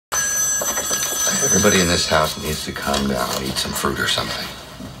Everybody in this house needs to calm down, eat some fruit or something.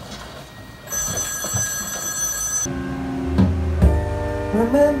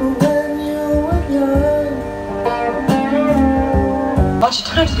 Remember when you were young? A bunch of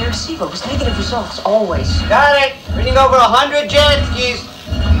times the receiver was negative results, always. Got it! Reading over 100 jet skis.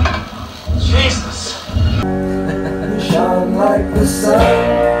 Jesus. You shone like the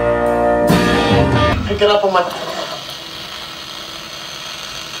sun. Pick it up on my...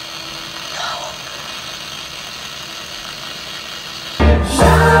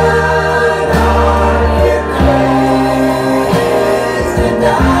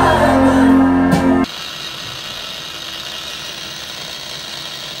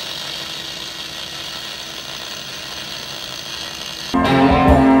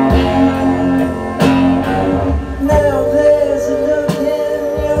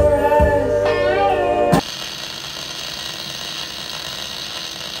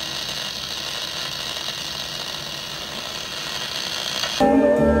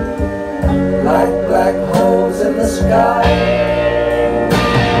 Like black holes in the sky.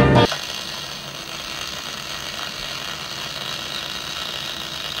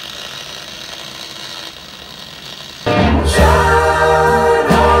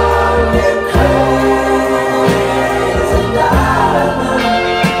 Shine on, you crazy diamond.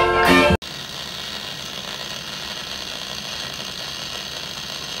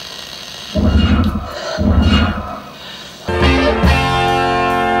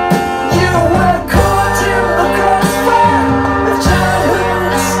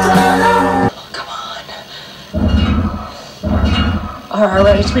 All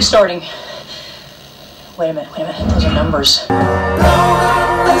right, it's restarting. Wait a minute, those are numbers.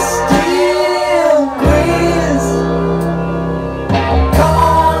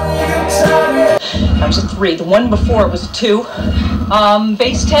 That was a 3. The one before it was a 2.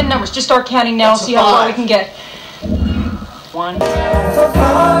 Base 10 numbers. Just start counting now. See how far we can get. 1.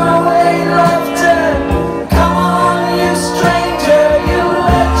 Come on, you stranger, you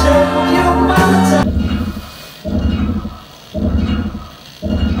legend, you mountain.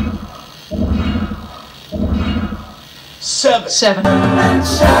 7. And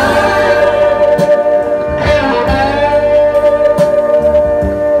shine.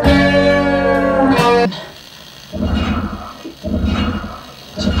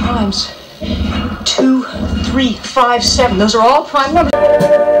 Those are primes. 2, 3, 5, 7. Those are all prime numbers.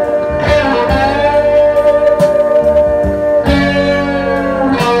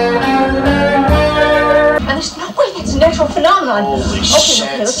 And there's no way that's a natural phenomenon. Holy shit.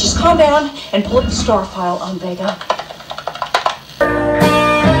 Okay, let's just calm down and pull up the star file on Vega.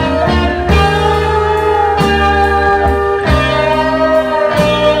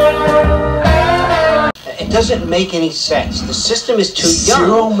 It doesn't make any sense. The system is too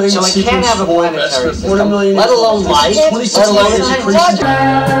young, so it can't have a planetary system, let alone life, let alone intelligence.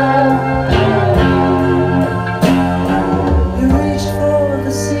 You reached for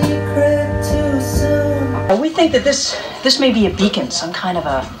the secret too soon. We think that this may be a beacon, some kind of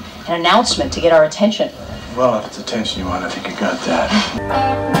an announcement to get our attention. Well, if it's attention you want, I think you got that.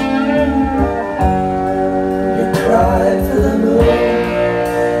 You cried for the moon.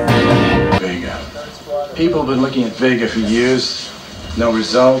 Vega. People have been looking at Vega for years. No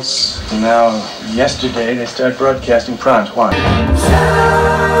results. And now, yesterday, they start broadcasting primes. Why? Shine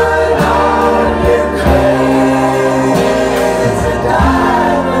on, you crazy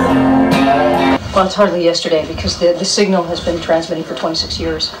diamond. Well, it's hardly yesterday because the signal has been transmitting for 26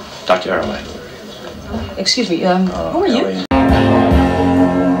 years. Dr. Arroway. Excuse me, who are you? Ellie.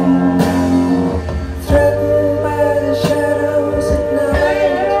 Threatened by the shadows at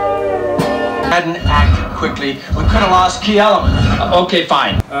night. Hadn't acted quickly, we could have lost key elements. Okay,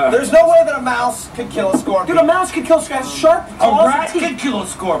 fine. There's no way that a mouse could kill a scorpion. Dude, a mouse could kill a scorpion. Sharp claws. A rat could kill a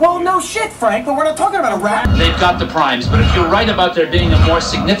scorpion. Well, no shit, Frank, but we're not talking about a rat. They've got the primes, but if you're right about there being a more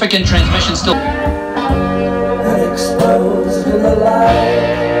significant transmission still... And exposed in the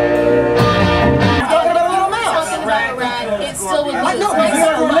light. We're talking about a little mouse. It's still with I know, but a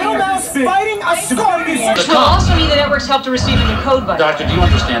little mouse fighting a scorpion. The We'll com. also need the networks help to receive and decode by. Doctor, do you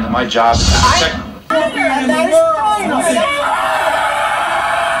understand that my job is to check...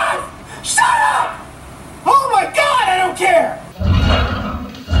 Shut up! Oh my God, I don't care!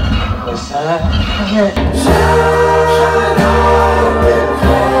 Shine on, you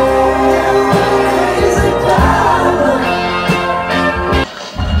crazy diamond.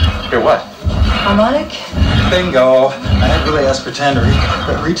 Hear what? Harmonic? Bingo. I had really asked pretend to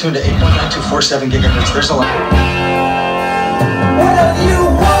retune to 8.9247 gigahertz. There's a lot. Well, you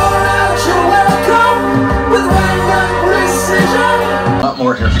wore out your welcome with random precision. A lot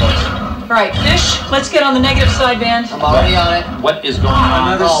more here, folks. All right, Fish, let's get on the negative sideband. I'm already on it. What is going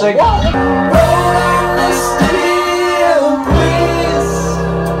on? Another signal.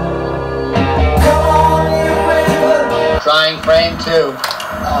 Trying frame 2.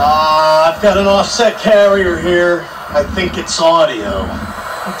 I've got an offset carrier here. I think it's audio.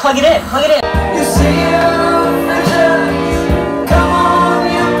 Plug it in, plug it in. You see your visions. Come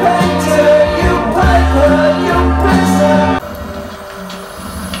on, you painter, you piper, you presser.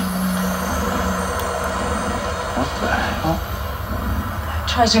 What the hell?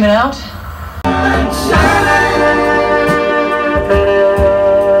 Try zooming out.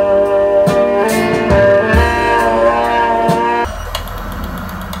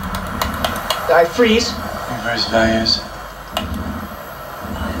 All right, freeze. Reverse values.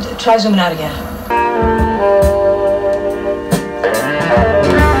 Try zooming out again.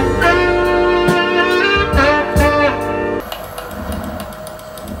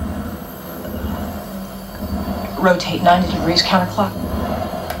 Rotate 90 degrees counterclock.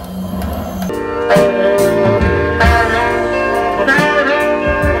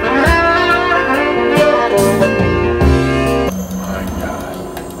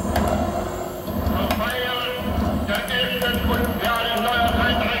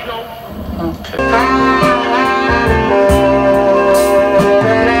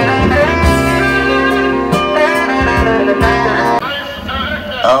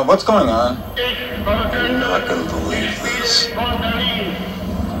 What's going on? You're not gonna believe this.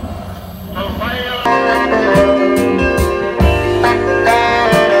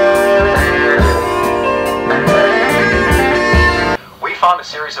 We found a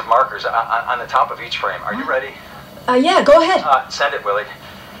series of markers on the top of each frame. Are you ready? Yeah, go ahead. Send it, Willie.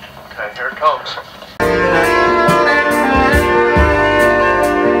 Okay, here it comes.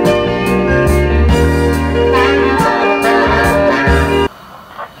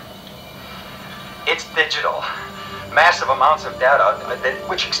 It's digital. Massive amounts of data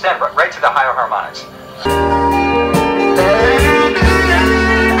which extend right to the higher harmonics.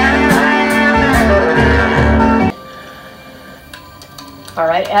 All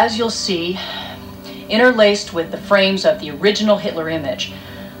right, as you'll see, interlaced with the frames of the original Hitler image.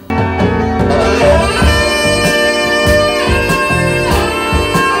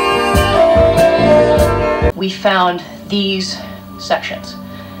 We found these sections.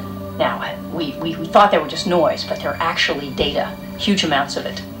 Now, we thought they were just noise, but they're actually data, huge amounts of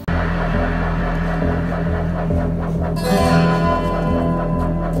it.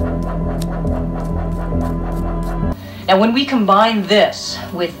 Now, when we combine this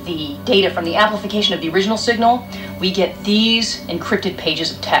with the data from the amplification of the original signal, we get these encrypted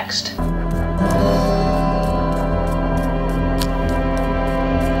pages of text.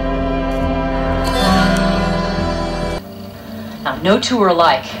 Now, no two are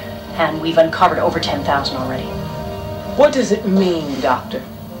alike, and we've uncovered over 10,000 already. What does it mean, Doctor?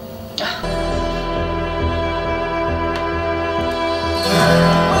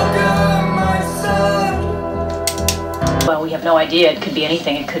 Well, we have no idea. It could be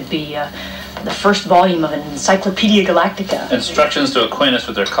anything. It could be the first volume of an Encyclopedia Galactica. Instructions to acquaint us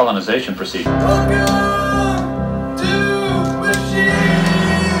with their colonization procedure.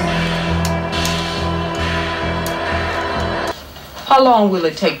 How long will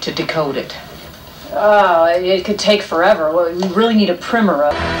it take to decode it? It could take forever. Well, we really need a primer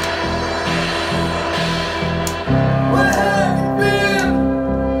of.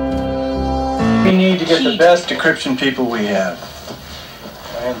 We need to get the best decryption people we have.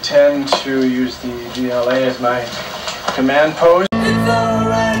 I intend to use the VLA as my command post. It's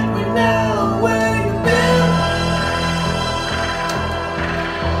alright, we know where you've been.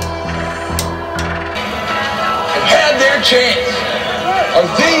 Have had their chance. Are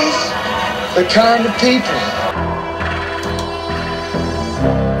these the kind of people?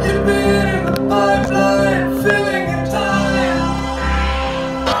 You've been in the pipeline, filling your time.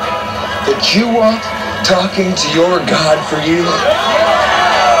 That you want talking to your God for you?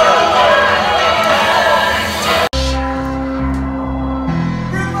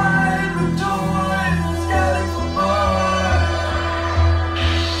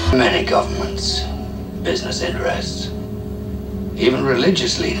 Many governments, business interests, even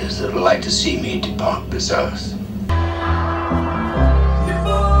religious leaders that would like to see me depart this earth.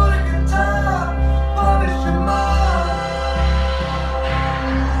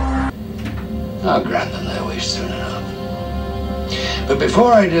 I'll grant them their wish soon enough. But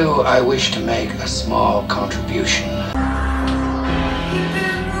before I do, I wish to make a small contribution.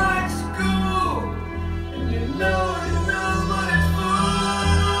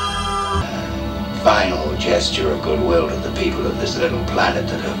 Final gesture of goodwill to the people of this little planet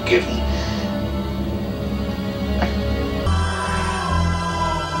that have given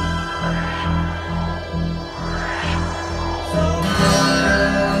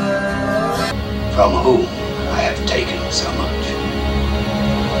from whom I have taken so much.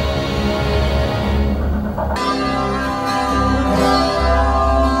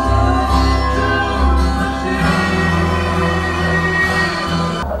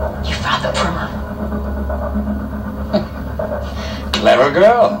 You found the primer. Clever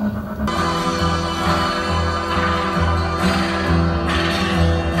girl.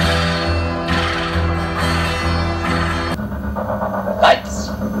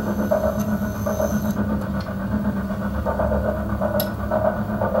 Lights.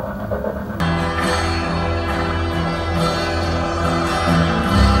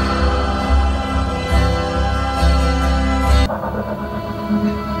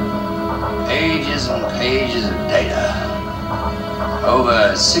 Pages and pages of data.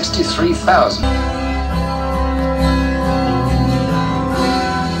 Over 63,000.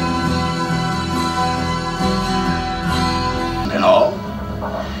 In all.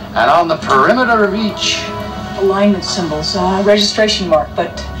 And on the perimeter of each. Alignment symbols, registration mark,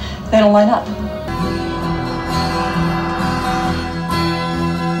 but they don't line up.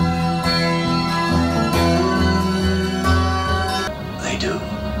 They do.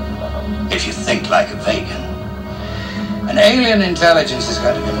 If you think like a vegan. An alien intelligence is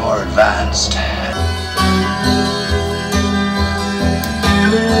going to be more advanced.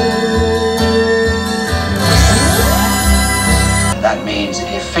 That means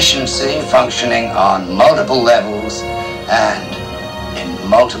efficiency functioning on multiple levels and in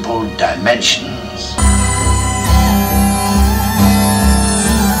multiple dimensions.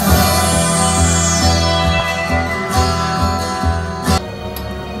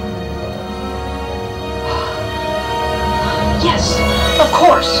 Yes, of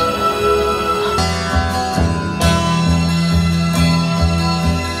course.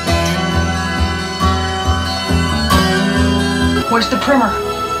 Where's the primer?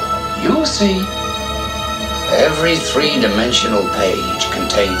 You'll see. Every three-dimensional page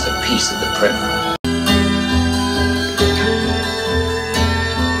contains a piece of the primer.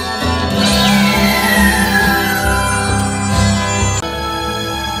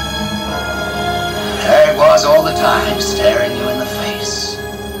 There it was all the time, staring you in the face.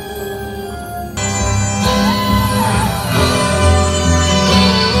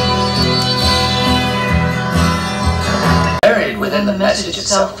 Buried within the message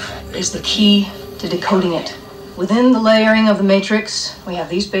itself is the key to decoding it. Within the layering of the matrix, we have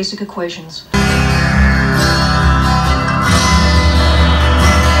these basic equations.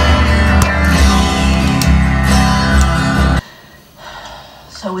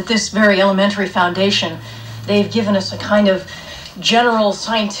 So with this very elementary foundation, they've given us a kind of general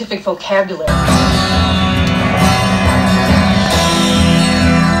scientific vocabulary.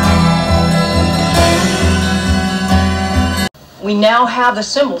 We now have the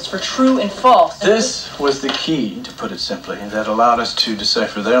symbols for true and false. This was the key, to put it simply, that allowed us to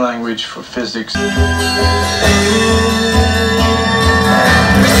decipher their language for physics.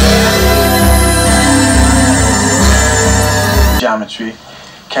 Geometry,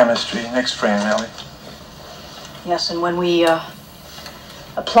 chemistry. Next frame, Ellie. Yes, and when we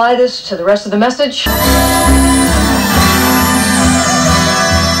apply this to the rest of the message,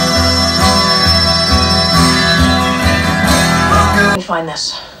 we find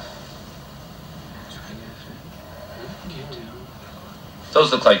this.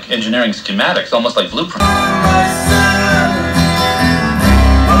 Those look like engineering schematics, almost like blueprints.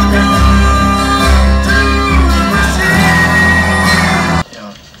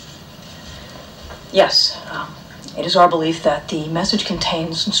 Yes, it is our belief that the message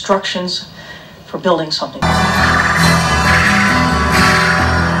contains instructions for building something.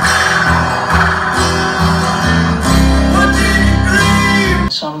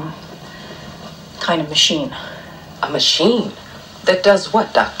 Some kind of machine. A machine? That does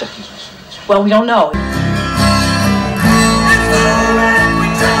what, Doctor? Well, we don't know.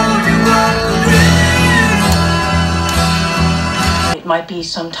 It might be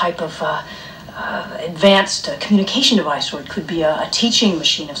some type of advanced communication device, or it could be a teaching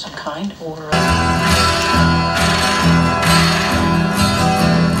machine of some kind, or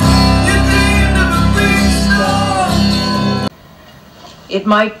it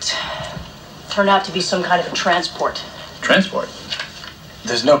might turn out to be some kind of a transport. Transport?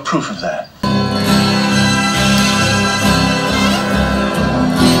 There's no proof of that.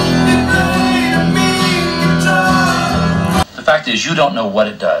 The fact is, you don't know what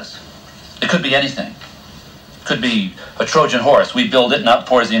it does. It could be anything. It could be a Trojan horse. We build it and out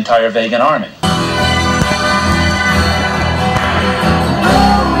pours the entire vegan army.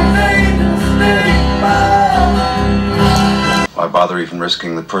 Or bother even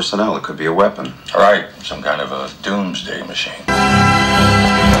risking the personnel? It could be a weapon. Right, some kind of a doomsday machine.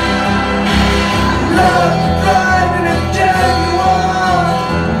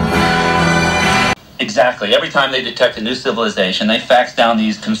 Exactly. Every time they detect a new civilization, they fax down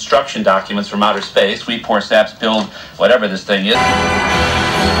these construction documents from outer space. We poor saps build whatever this thing is.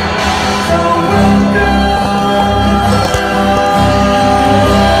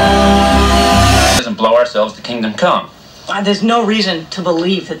 And blow ourselves to kingdom come. There's no reason to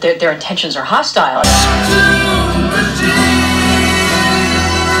believe that their intentions are hostile.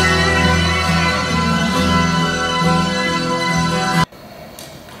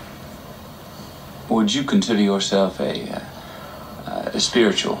 Would you consider yourself a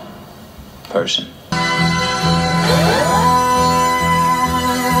spiritual person?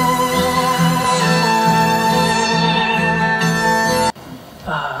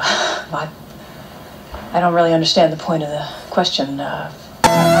 I don't really understand the point of the question. I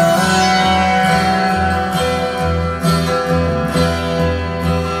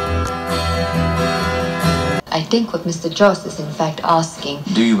think what Mr. Jost is in fact asking...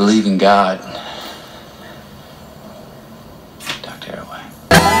 Do you believe in God? Dr. Arroway.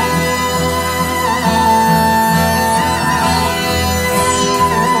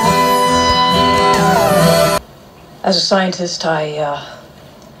 As a scientist, I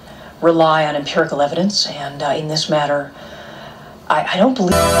rely on empirical evidence, and in this matter, I don't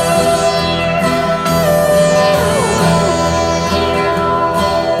believe...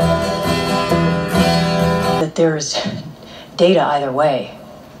 that there is data either way.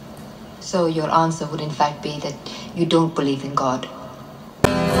 So your answer would in fact be that you don't believe in God?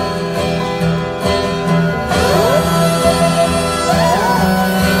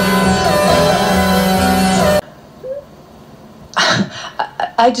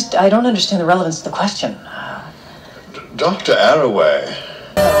 I don't understand the relevance of the question. Dr. Arroway.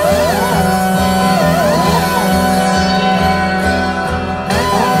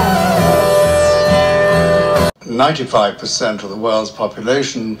 "95% of the world's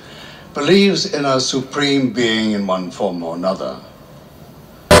population believes in a supreme being in one form or another.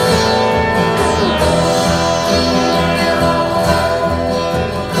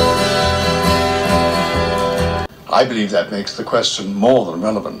 I believe that makes the question more than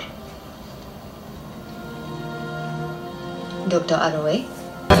relevant." Dr. Arroway?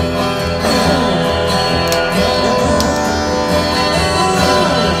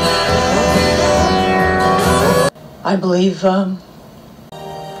 I believe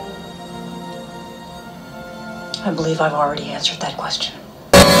I've already answered that question.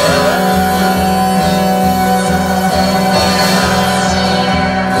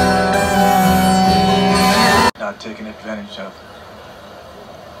 Not taken advantage of.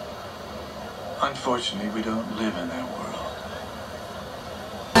 Unfortunately, we don't live in that world.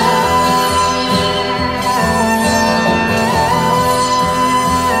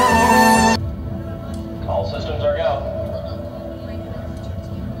 All systems are go.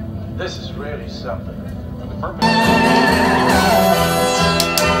 This is really something. For the purpose.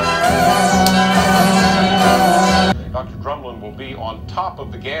 Dr. Drumlin will be on top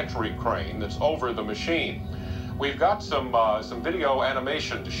of the gantry crane that's over the machine. We've got some video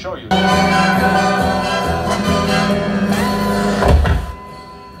animation to show you.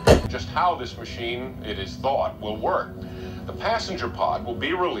 Just how this machine, it is thought, will work. The passenger pod will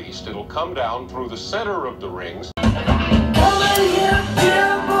be released. It'll come down through the center of the rings.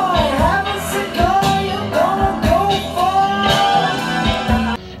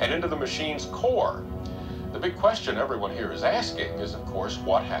 And into the machine's core. The big question everyone here is asking is, of course,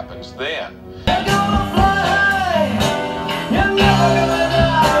 what happens then?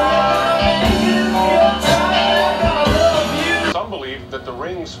 Some believe that the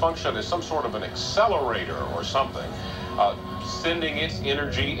rings function as some sort of an accelerator or something, sending its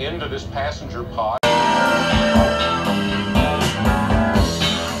energy into this passenger pod.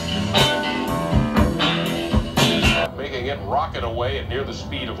 Making it rocket away at near the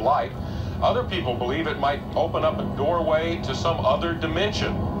speed of light. Other people believe it might open up a doorway to some other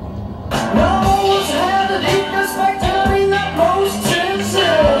dimension.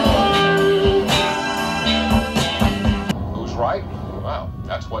 Who's right? Well,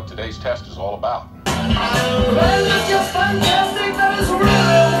 that's what today's test is all about.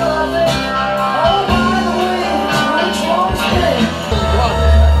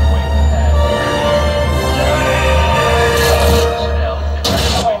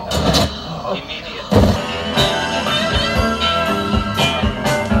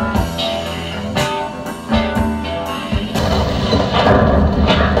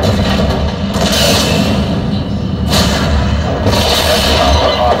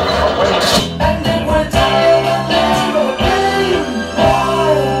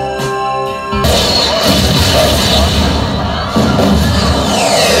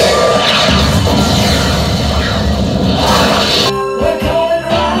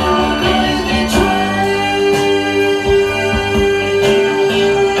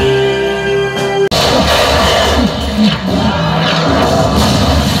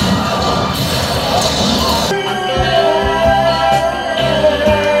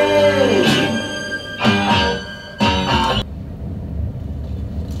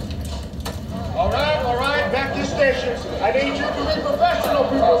 I need you to be professional,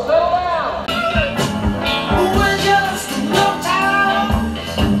 people. Settle down. We're just no town.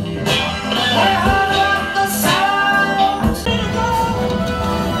 We're hard up the sound.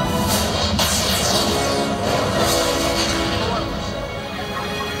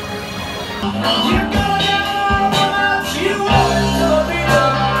 You're gonna know what else you want to be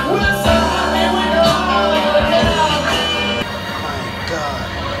done. We're so happy we know how to get out.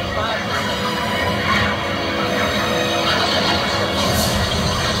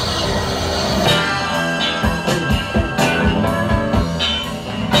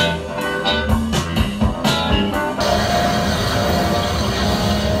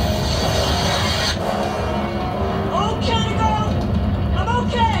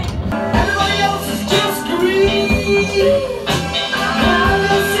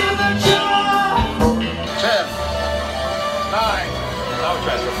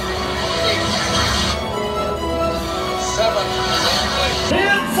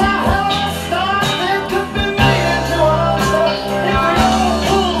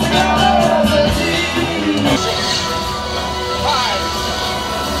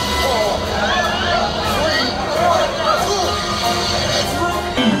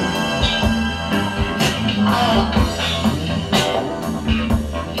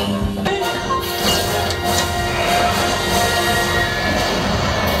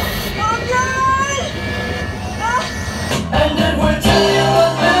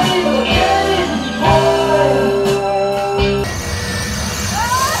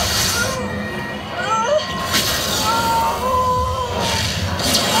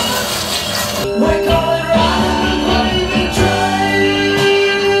 My God.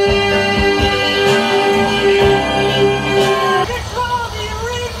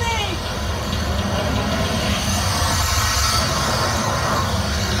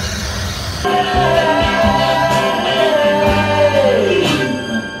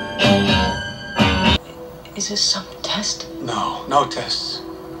 Is this some test? No, no tests.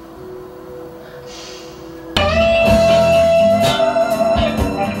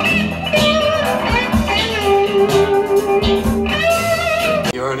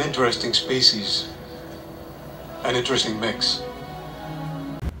 You're an interesting species. An interesting mix.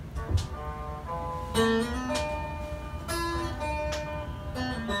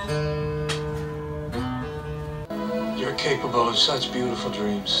 You're capable of such beautiful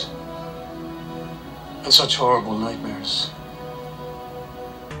dreams. And such horrible nightmares.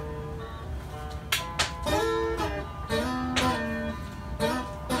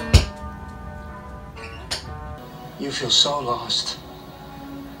 You feel so lost,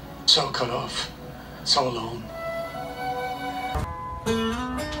 so cut off, so alone.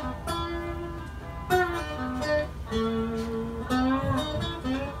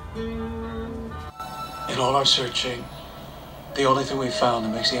 In all our searching, the only thing we found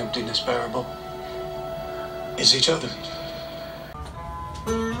that makes the emptiness bearable is each other.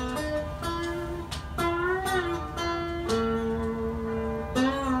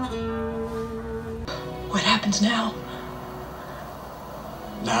 What happens now?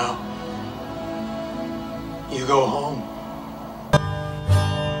 Now, you go home.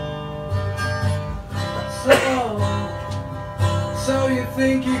 So you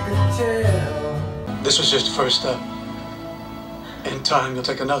think you can tell? This was just the first step. In time, you'll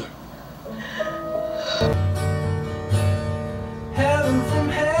take another. Heaven from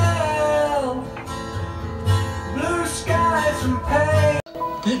hell, blue skies from pain.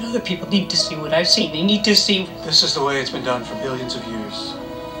 Then other people need to see what I've seen. They need to see. This is the way it's been done for billions of years.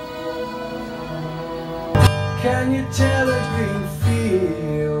 Can you tell a green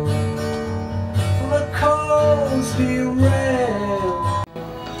field from a cold steel rail?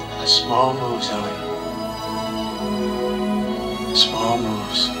 Small moves, Ellie. Small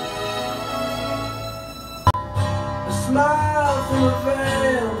moves. A smile from a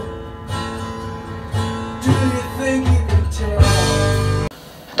veil. Do you think you can tell?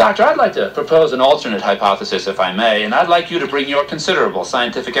 Doctor, I'd like to propose an alternate hypothesis, if I may, and I'd like you to bring your considerable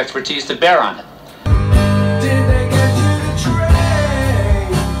scientific expertise to bear on it. Did they get you to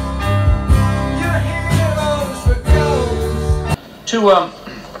train your heroes for ghosts? To,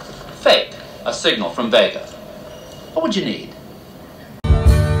 fake a signal from Vega, what would you need?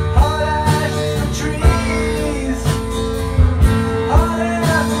 Hot ashes for trees, hot air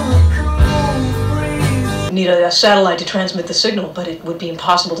for a cool breeze. You need a satellite to transmit the signal, but it would be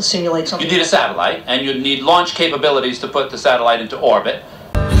impossible to simulate something. You'd need a satellite, and you'd need launch capabilities to put the satellite into orbit.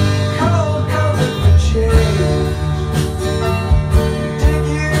 Cold comfort for change. Did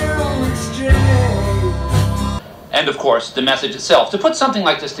you exchange? And of course, the message itself, to put something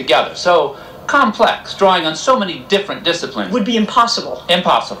like this together. So, complex, drawing on so many different disciplines. Would be impossible.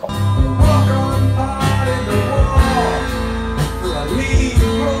 Impossible.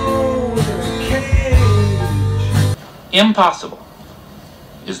 Impossible.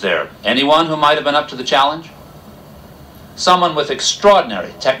 Is there anyone who might have been up to the challenge? Someone with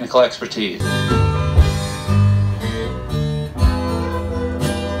extraordinary technical expertise.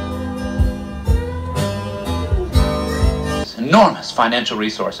 Enormous financial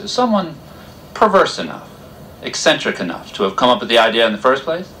resources. Someone perverse enough, eccentric enough to have come up with the idea in the first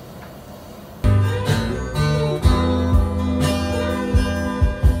place?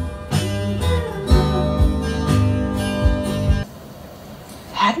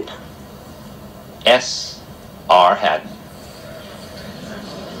 Haddon? S.R. Haddon.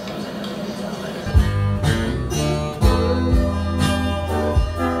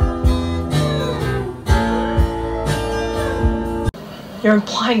 You're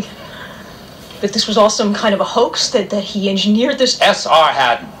implying that this was all some kind of a hoax, that he engineered this? S.R.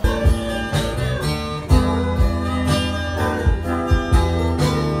 Haddon.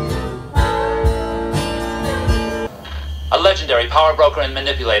 A legendary power broker and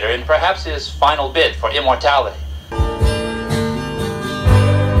manipulator in perhaps his final bid for immortality.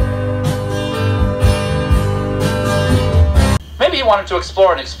 Maybe he wanted to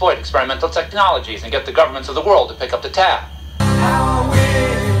explore and exploit experimental technologies and get the governments of the world to pick up the tab.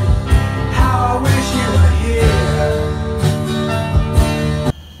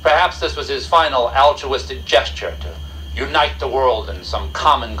 Perhaps this was his final altruistic gesture to unite the world in some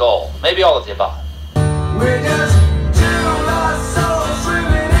common goal. Maybe all of the above. We're just two lost souls swimming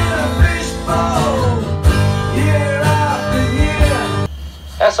in a fishbowl, year after year.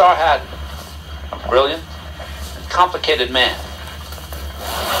 S.R. Haddon, a brilliant and complicated man.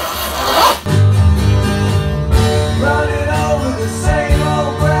 Running over the same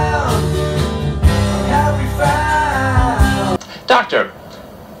old ground, have we found? Doctor,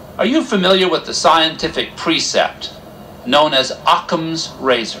 are you familiar with the scientific precept known as Occam's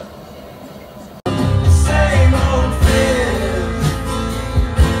razor? Same old fears,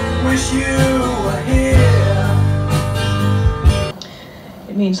 wish you were here.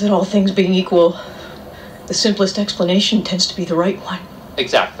 It means that all things being equal, the simplest explanation tends to be the right one.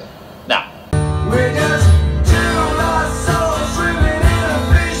 Exactly. Now, we're just two lost souls swimming in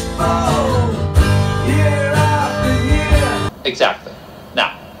a fishbowl, year after year. exactly.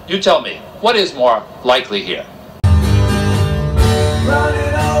 Now, you tell me, what is more likely here?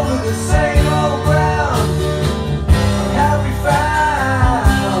 Running over the same old ground, have we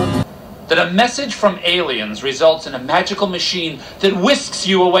found? That a message from aliens results in a magical machine that whisks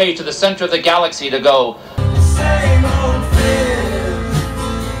you away to the center of the galaxy to go, Same old fears,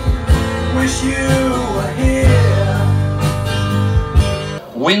 wish you were here.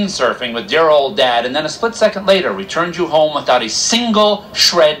 windsurfing with dear old dad, and then a split second later returns you home without a single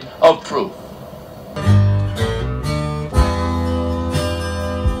shred of proof.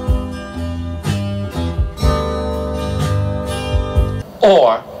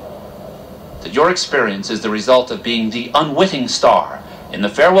 Or that your experience is the result of being the unwitting star in the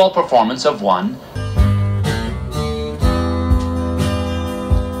farewell performance of one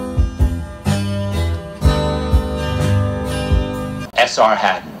S.R.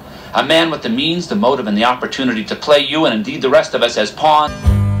 Haddon, a man with the means, the motive, and the opportunity to play you and indeed the rest of us as pawns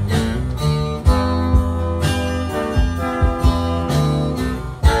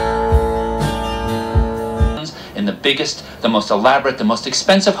in the biggest, the most elaborate, the most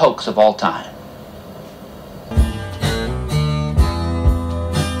expensive hoax of all time.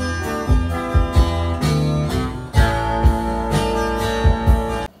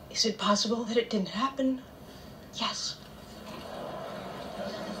 Is it possible that it didn't happen? Yes.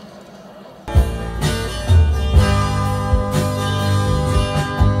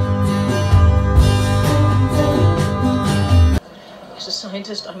 As a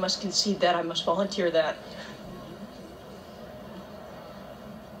scientist, I must concede that. I must volunteer that.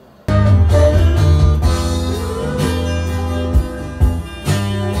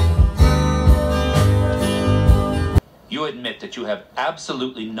 You admit that you have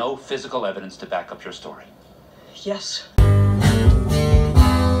absolutely no physical evidence to back up your story. Yes.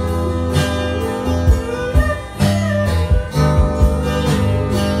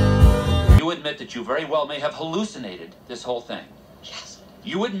 You admit that you very well may have hallucinated this whole thing. Yes.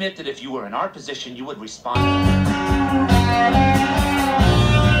 You admit that if you were in our position, you would respond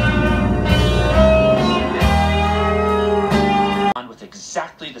with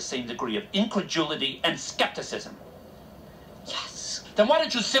exactly the same degree of incredulity and skepticism. Yes. Then why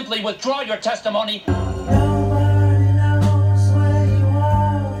don't you simply withdraw your testimony? Nobody knows where you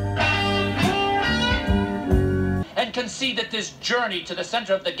are. concede that this journey to the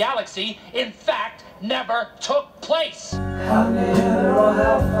center of the galaxy, in fact, never took place. How near or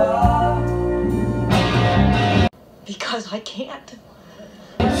how far? Because I can't.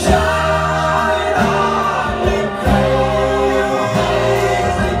 Shine on, you crazy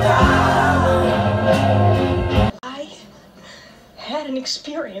diamond. I had an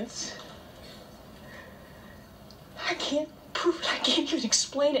experience. I can't prove it. I can't even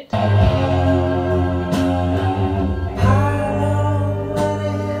explain it.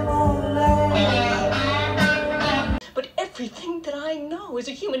 But everything that I know as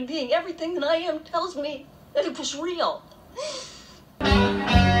a human being, everything that I am tells me that it was real. I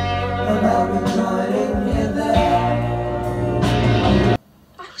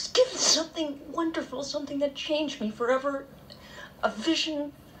was given something wonderful, something that changed me forever. A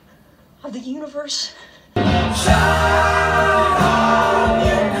vision of the universe.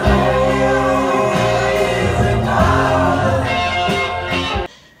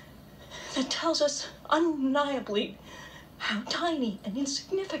 That tells us undeniably how tiny and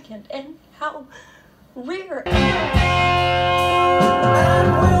insignificant and how rare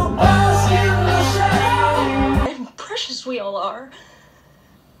and precious we all are.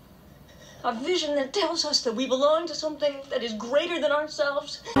 A vision that tells us that we belong to something that is greater than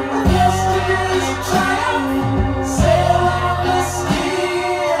ourselves.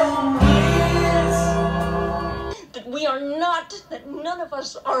 That we are not, that none of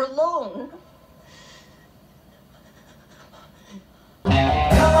us are alone.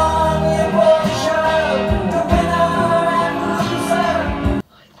 Come on, you boy child, the winner and loser.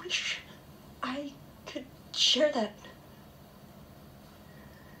 I wish I could share that.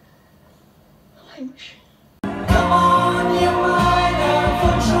 I wish. Come on, you miner,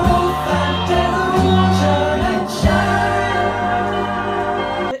 for truth and delusion and shine.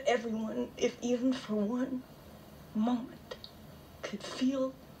 That everyone, if even for one moment, could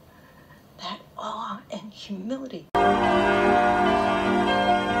feel that awe and humility.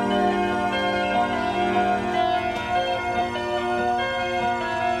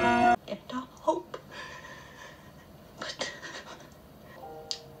 And a hope. But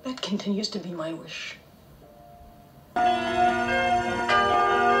that continues to be my wish.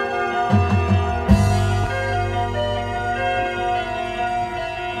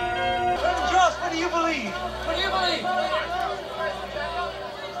 Joss, what do you believe? What do you believe?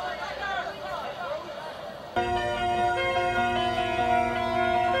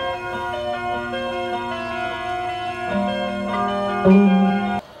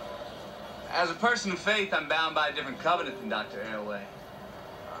 As a person of faith, I'm bound by a different covenant than Dr. Arroway.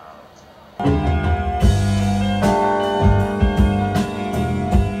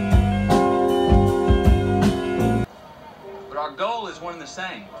 But our goal is one and the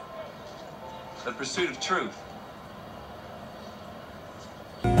same. The pursuit of truth.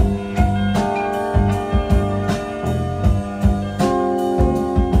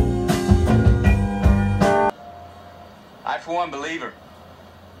 I, for one, believer.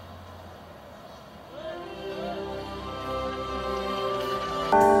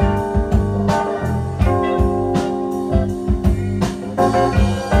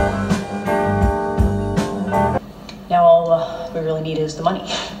 Now all we really need is the money.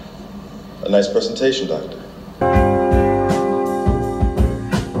 A nice presentation, Doctor.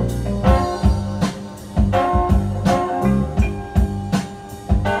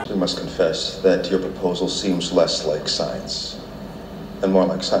 I must confess that your proposal seems less like science and more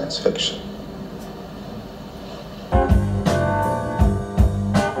like science fiction.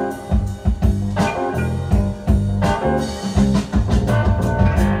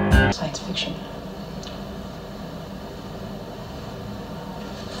 Science fiction.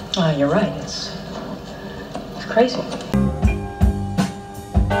 You're right. It's crazy.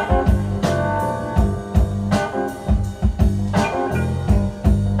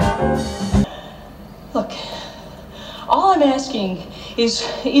 Look, all I'm asking is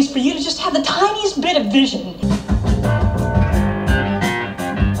for you to just have the tiniest bit of vision.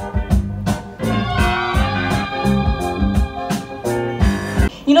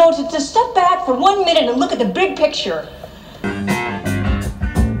 You know, to step back for 1 minute and look at the big picture.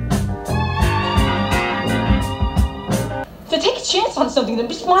 To take a chance on something that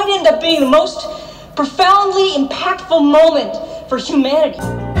just might end up being the most profoundly impactful moment for humanity.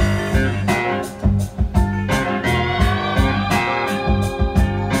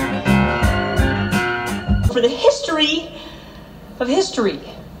 For the history of history.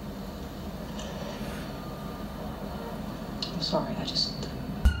 I'm sorry, I just...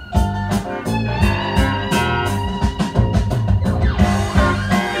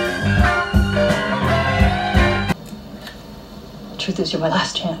 truth is, you're my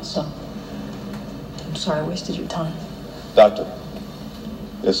last chance, so I'm sorry I wasted your time. Doctor.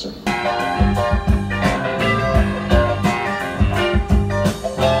 Yes, sir.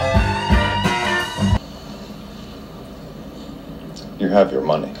 You have your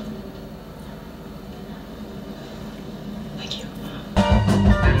money.